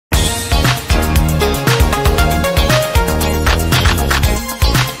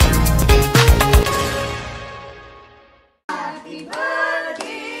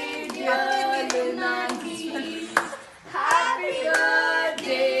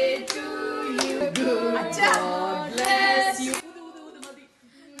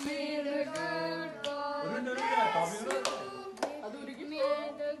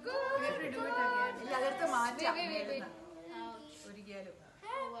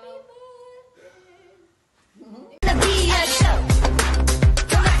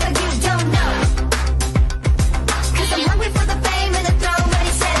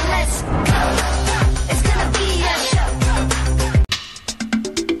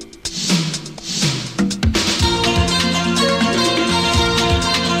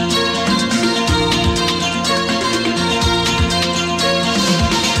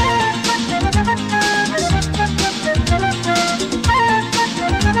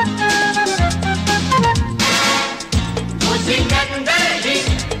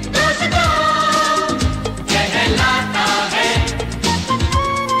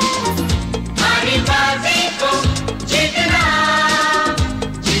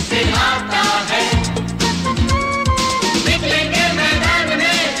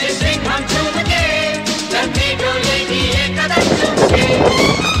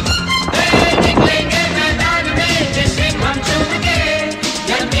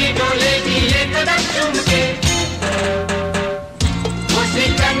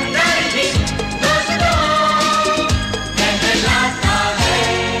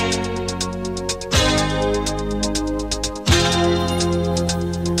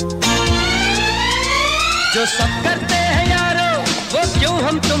जो सब करते हैं यारो वो क्यों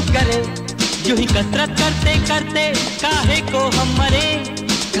हम तुम करें, यूं ही कसरत करते करते काहे को हम मरे।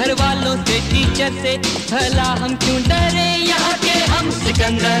 घर वालों से टीचर से भला हम क्यों डरे, यहाँ के हम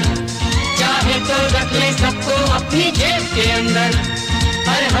सिकंदर चाहे तो रख ले सबको अपनी जेब के अंदर,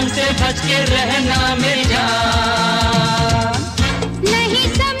 पर हमसे बच के रहना मेरी जान। नहीं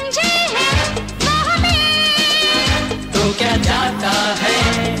समझे हैं वो हमें तो क्या जाता है,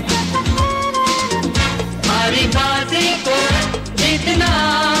 हमारी बाजी को जीतना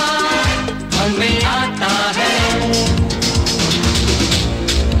हमें आता है।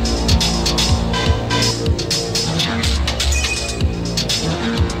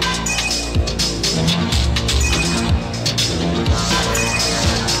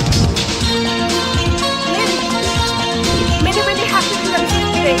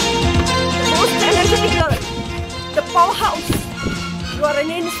 Most energetic girl, the powerhouse. You are an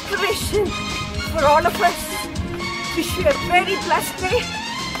inspiration for all of us. Wish you a very blessed day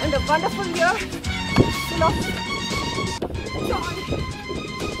and a wonderful year full of joy,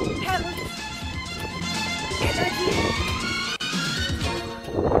 health, energy.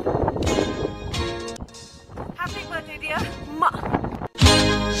 Happy birthday, dear Ma.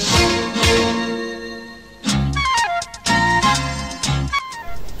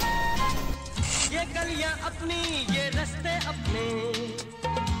 अपनी ये रास्ते अपने,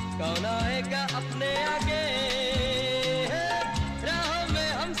 कौन आएगा अपने आगे, राहों में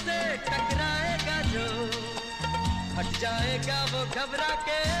हमसे टकराएगा जो, हट जाएगा वो घबरा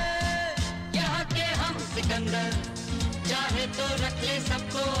के। यहाँ के हम सिकंदर चाहे तो रख ले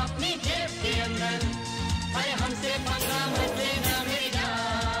सबको अपनी जेब के अंदर, पर हमसे पंगा मत लेना मेरी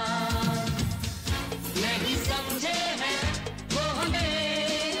जान। नहीं समझे हैं वो हमें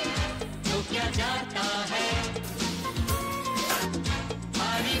तो क्या जाता है,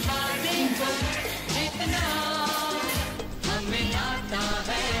 हमारी बाजी को जीतना हमें आता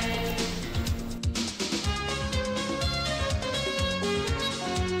है।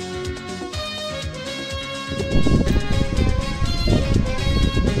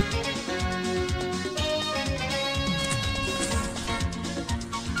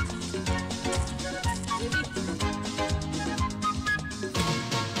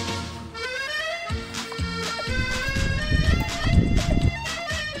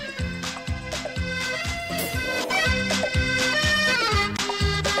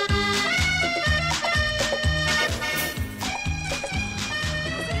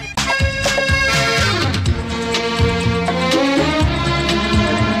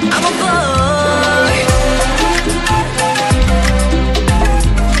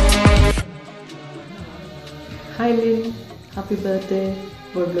 Hi Lynn, happy birthday,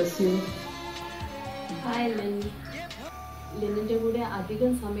 God bless you. Hi Lynn. Lynnന്റെ കൂടെ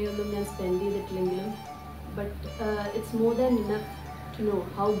അധികം സമയമൊന്നും ഞാൻ spend ചെയ്തിട്ടില്ലെങ്കിലും but it's more than enough to know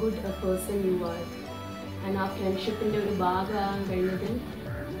how good a person you are. And our friendshipന്റെ ഒരു ഭാഗമാകാൻ കഴിഞ്ഞതിൽ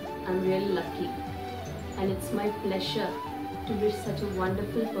I'm really lucky. And it's my pleasure to wish such a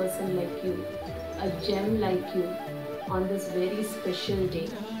wonderful person like you, a gem like you, on this very special day.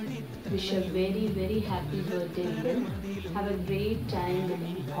 Wish a very, very happy birthday, Lynn. Have a great time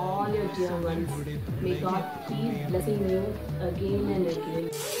with all your dear ones. May God keep blessing you again and again.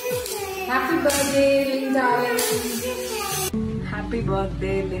 Happy birthday, Lynn darling. Happy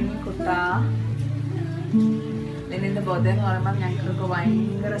birthday, Lynn Kutta. Lynn's birthday എന്ന് പറയുമ്പോൾ ഞങ്ങൾക്കൊക്കെ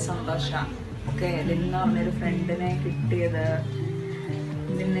ഭയങ്കര സന്തോഷമാണ്. Okay, Lin എന്ന് പറഞ്ഞൊരു ഫ്രണ്ടിനെ കിട്ടിയത്,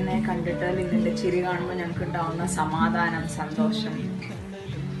 ലിന്നിനെ കണ്ടിട്ട് ലിന്നിൻ്റെ ചിരി കാണുമ്പോൾ ഞങ്ങൾക്ക് ഉണ്ടാവുന്ന സമാധാനം, സന്തോഷം,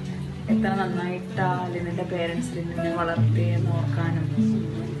 എത്ര നന്നായിട്ടാണ് ലിന്നിൻ്റെ പേരൻസ് ലിന്നിനെ വളർത്തിയെന്ന് ഓർക്കാനും,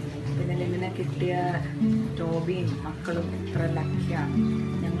 പിന്നെ ലിന്നിനെ കിട്ടിയ ടോബിയും മക്കളും എത്ര ലക്കിയാണ്,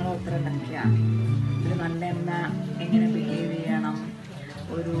 ഞങ്ങളും എത്ര ലക്കിയാണ്. ഒരു നല്ല അമ്മ എങ്ങനെ ബിഹേവ് ചെയ്യണം,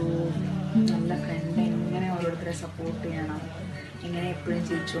 ഒരു നല്ല ഫ്രണ്ട് എങ്ങനെ ഓരോരുത്തരെ സപ്പോർട്ട് ചെയ്യണം, എങ്ങനെ എപ്പോഴും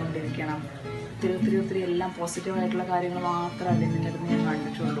ചിരിച്ചുകൊണ്ടിരിക്കണം, ഒത്തിരി എല്ലാം പോസിറ്റീവായിട്ടുള്ള കാര്യങ്ങൾ മാത്രമേ ലിന്നിൻ്റെ അടുത്ത് ഞാൻ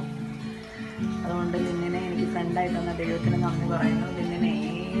കണ്ടിട്ടുള്ളൂ. അതുകൊണ്ട് ലിന്നിനെ എനിക്ക് ഫ്രണ്ടായിട്ട് തന്ന ദൈവത്തിന് നന്ദി പറയുന്നു. ലിന്നിനെ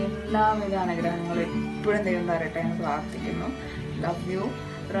എല്ലാവിധ അനുഗ്രഹങ്ങളും എപ്പോഴും ദൈവം തരട്ടെ എന്ന് പ്രാർത്ഥിക്കുന്നു. Love you.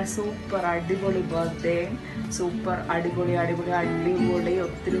 സൂപ്പർ അടിപൊളി ബർത്ത്ഡേ, സൂപ്പർ അടിപൊളി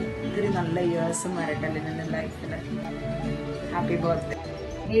ഒത്തിരി നല്ല ഇയേഴ്സും വരട്ടെ ലിന്നിൻ്റെ ലൈഫിൽ. Happy birthday.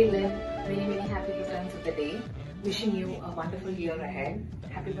 Hey Lynn, many happy returns of the day. Wishing you a wonderful year ahead.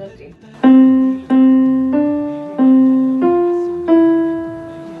 Happy birthday.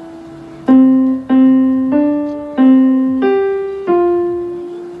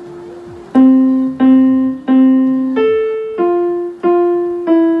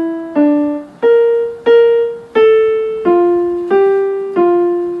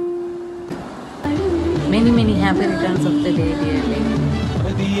 happy returns of the day, dear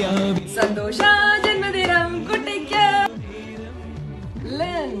Lynn. Santosha Janmadinam Kutikya.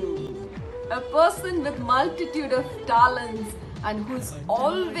 Lynn, a person with multitude of talents and who's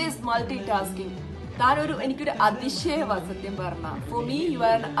always multitasking. എനിക്കൊരു അതിശയവാ സത്യം പറഞ്ഞ. For me, you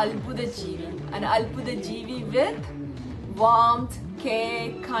are an Albuda Jeevi with warmth, care,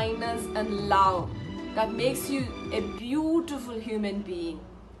 kindness and love that makes you a beautiful human being.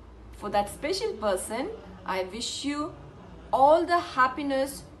 For that special person, I wish you all the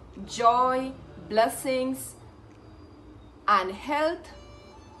happiness, joy, blessings and health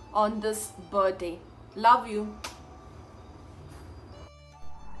on this birthday. Love you.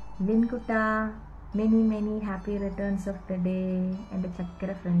 Lynn Kutta, many happy returns of the day. എൻ്റെ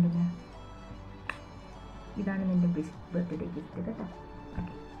ചക്കര ഫ്രണ്ടിന് ഇതാണ് നിൻ്റെ birthday gift കേട്ടോ.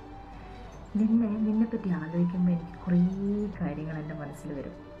 Okay, നിന്നെപ്പറ്റി ആലോചിക്കുമ്പോൾ എനിക്ക് കുറേ കാര്യങ്ങൾ എൻ്റെ മനസ്സിൽ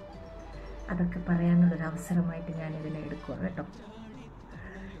വരും. അതൊക്കെ പറയാനുള്ളൊരു അവസരമായിട്ട് ഞാനിതിനെ എടുക്കുക കേട്ടോ.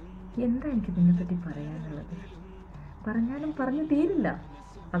 എന്താ എനിക്ക് നിന്നെപ്പറ്റി പറയാനുള്ളത്? പറഞ്ഞാലും പറഞ്ഞു തീരില്ല.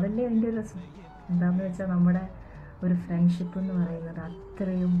 അതല്ലേ അതിൻ്റെ രസം. എന്താണെന്ന് വെച്ചാൽ നമ്മുടെ ഒരു ഫ്രണ്ട്ഷിപ്പ് എന്ന് പറയുന്നത്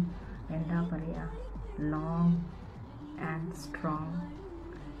അത്രയും എന്താ പറയുക, long and strong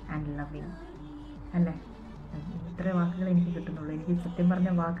and loving അല്ലേ? ഇത്ര വാക്കുകൾ എനിക്ക് കിട്ടുന്നുള്ളൂ. എനിക്ക് സത്യം പറഞ്ഞ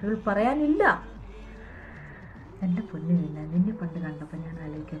വാക്കുകൾ പറയാനില്ല. എൻ്റെ പൊന്നില്ല, നിന്നെ പണ്ട് കണ്ടപ്പോൾ ഞാൻ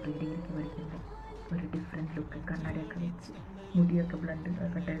ആലോചിക്കുക, ഡിഗ്രിക്ക് പഠിക്കുമ്പോൾ ഒരു ഡിഫറെൻറ്റ് ലുക്ക്, കണ്ണടയൊക്കെ വെച്ച് മുടിയൊക്കെ ബ്ലണ്ട്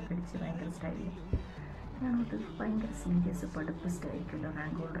കട്ടയൊക്കെ അടിച്ച് ഭയങ്കര സ്റ്റൈലിൽ. ഞാനത് ഭയങ്കര സീരിയസ് പഠിപ്പിസ്റ്റായിരിക്കുമല്ലോ,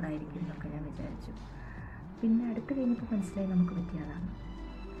 റാങ്ക് ഹോൾഡർ ആയിരിക്കും എന്നൊക്കെ ഞാൻ വിചാരിച്ചു. പിന്നെ അടുത്ത് കഴിഞ്ഞപ്പോൾ മനസ്സിലായി നമുക്ക് പറ്റിയതാണ്.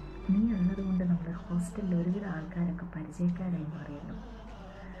 നീ ഉള്ളത് കൊണ്ട് നമ്മുടെ ഹോസ്റ്റലിൽ ഒരുവിധ ആൾക്കാരൊക്കെ പരിചയക്കാരായി മാറിയല്ലോ.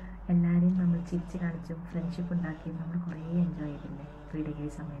 എല്ലാവരെയും നമ്മൾ ചിരിച്ച് കാണിച്ചും ഫ്രണ്ട്ഷിപ്പ് ഉണ്ടാക്കിയും നമ്മൾ കുറേ എൻജോയ് ചെയ്തില്ലേ പ്രീ ഡിഗ്രി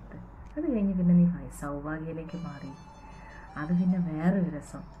സമയത്ത്. അത് കഴിഞ്ഞ് പിന്നെ നീ സൗഭാഗ്യയിലേക്ക് മാറി. അത് പിന്നെ വേറൊരു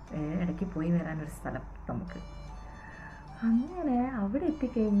രസം, ഇടയ്ക്ക് പോയി വരാനൊരു സ്ഥലം നമുക്ക്. അങ്ങനെ അവിടെ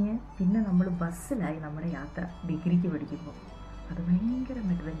എത്തിക്കഴിഞ്ഞ് പിന്നെ നമ്മൾ ബസ്സിലായി നമ്മുടെ യാത്ര ഡിഗ്രിക്ക് പഠിക്കുമ്പോൾ. അത് ഭയങ്കര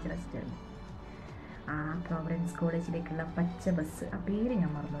അഡ്വഞ്ചറസ് ജേർണി. ആ പ്രോവിഡൻസ് കോളേജിലേക്കുള്ള പച്ച ബസ്, ആ പേര്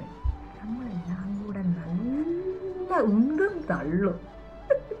ഞാൻ മറന്നുപോയി. നമ്മളെല്ലാം കൂടെ നല്ല ഉന്തും തള്ളും.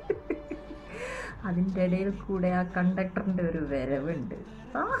 അതിൻ്റെ ഇടയിൽ കൂടെ ആ കണ്ടക്ടറിൻ്റെ ഒരു വരവുണ്ട്.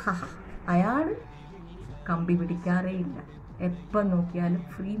 അയാൾ കമ്പി പിടിക്കാറേ ഇല്ല. എപ്പം നോക്കിയാലും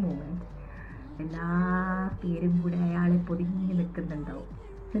ഫ്രീ മൂവ്മെൻറ്റ്. എല്ലാ പേരും കൂടെ അയാളെ പൊതിഞ്ഞ് നിൽക്കുന്നുണ്ടാവും.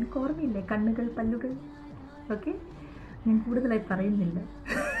 നിനക്ക് ഓർമ്മയില്ലേ കണ്ണുകൾ പല്ലുകൾ? ഓക്കെ, ഞാൻ കൂടുതലായി പറയുന്നില്ല.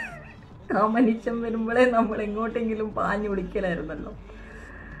 ആ മനുഷ്യൻ വരുമ്പോഴേ നമ്മൾ എങ്ങോട്ടെങ്കിലും പാഞ്ഞു വിളിക്കലായിരുന്നല്ലോ.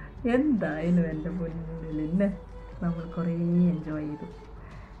 എന്തായാലും എൻ്റെ പൊന്നിൽ ഇന്ന് നമ്മൾ കുറേ എൻജോയ് ചെയ്തു.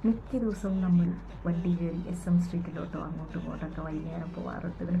 മിക്ക ദിവസവും നമ്മൾ വണ്ടി കയറി SM സ്ട്രീറ്റിലോട്ടോ അങ്ങോട്ടും ഇങ്ങോട്ടൊക്കെ വൈകുന്നേരം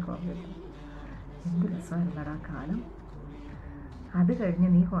പോകാറുണ്ട്. ഇതിന് കോർമ്മ എന്ത് രസമായിരുന്നടാ കാലം. അത് കഴിഞ്ഞ്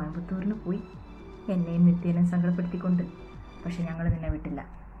നീ കോയമ്പത്തൂരിന് പോയി എന്നെയും നിത്യേനെ സങ്കടപ്പെടുത്തിക്കൊണ്ട്. പക്ഷെ ഞങ്ങൾ നിന്നെ വിട്ടില്ല.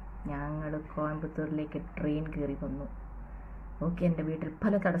 ഞങ്ങൾ കോയമ്പത്തൂരിലേക്ക് ട്രെയിൻ കയറി വന്നു. ഓക്കെ, എൻ്റെ വീട്ടിൽ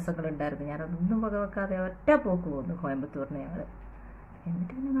പല തടസ്സങ്ങളുണ്ടായിരുന്നു. ഞാനതൊന്നും വകവെക്കാതെ ഒറ്റ പോക്ക് പോകുന്നു കോയമ്പത്തൂരിന് ഞങ്ങൾ.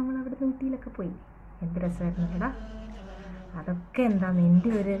 എന്നിട്ട് പിന്നെ നമ്മൾ അവിടെ ഊട്ടിയിലൊക്കെ പോയി. എന്ത് രസമായിരുന്നല്ലടാ. അതൊക്കെ എന്താ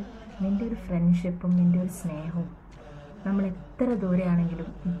നിൻ്റെ ഒരു ഫ്രണ്ട്ഷിപ്പും നിൻ്റെ ഒരു സ്നേഹവും. നമ്മൾ എത്ര ദൂരെയാണെങ്കിലും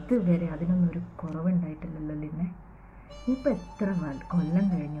ഇതുവരെ അതിനൊന്നും ഒരു കുറവുണ്ടായിട്ടില്ലല്ലോ ലിന്നെ. ഇപ്പോൾ എത്ര കൊല്ലം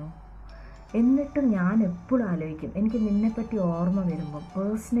കഴിഞ്ഞു. എന്നിട്ടും ഞാൻ എപ്പോഴും ആലോചിക്കും, എനിക്ക് നിന്നെപ്പറ്റി ഓർമ്മ വരുമ്പോൾ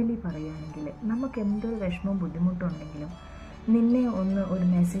പേഴ്സണലി പറയുകയാണെങ്കിൽ നമുക്ക് എന്തൊരു വിഷമവും ബുദ്ധിമുട്ടും ഉണ്ടെങ്കിലും നിന്നെ ഒരു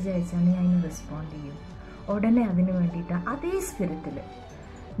മെസ്സേജ് അയച്ചാൽ നീ അതിന് റെസ്പോണ്ട് ചെയ്യും ഉടനെ. അതിന് വേണ്ടിയിട്ട് അതേ സ്പിരിറ്റിൽ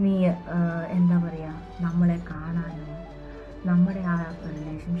നീ എന്താ പറയുക, നമ്മളെ കാണാനും നമ്മുടെ ആ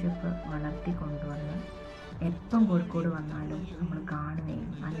റിലേഷൻഷിപ്പ് വളർത്തിക്കൊണ്ടുവന്ന് എപ്പം കോഴിക്കോട് വന്നാലും നമ്മൾ കാണുകയും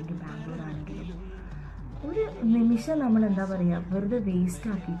അല്ലെങ്കിൽ ബാംഗ്ലൂർ ആണെങ്കിലും ഒരു നിമിഷം നമ്മൾ എന്താ പറയുക വെറുതെ വേസ്റ്റ്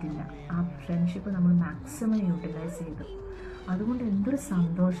ആക്കിയിട്ടില്ല. ആ ഫ്രണ്ട്ഷിപ്പ് നമ്മൾ മാക്സിമം യൂട്ടിലൈസ് ചെയ്തു. അതുകൊണ്ട് എന്തൊരു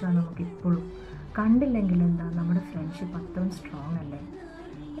സന്തോഷമാണ് നമുക്കിപ്പോഴും. കണ്ടില്ലെങ്കിൽ എന്താ, നമ്മുടെ ഫ്രണ്ട്ഷിപ്പ് അത്രയും സ്ട്രോങ് അല്ലേ.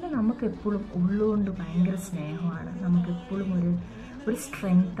 പിന്നെ നമുക്കെപ്പോഴും ഉള്ളുകൊണ്ട് ഭയങ്കര സ്നേഹമാണ്. നമുക്കെപ്പോഴും ഒരു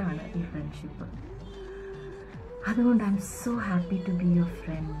സ്ട്രെങ്ത്താണ് ഈ ഫ്രണ്ട്ഷിപ്പ്. അതുകൊണ്ട് I M so happy to be your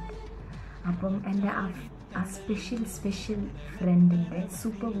friend. അപ്പം എൻ്റെ ആ സ്പെഷ്യൽ ഫ്രണ്ടിൻ്റെ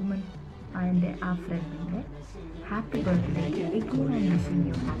സൂപ്പർ വുമൻ എൻ്റെ ആ ഫ്രണ്ടിൻ്റെ happy birthday. Again I M wishing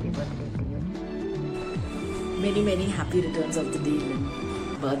you happy birthday to you. Many happy returns of the day, Lynn.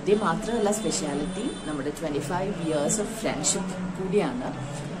 Birthday മാത്രമല്ല speciality, നമ്മുടെ 25 years of friendship കൂടിയാണ്.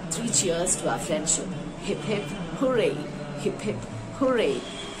 3 cheers to our friendship. Hip hip hooray, hip hip hooray,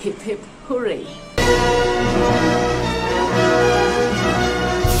 hip hip hooray.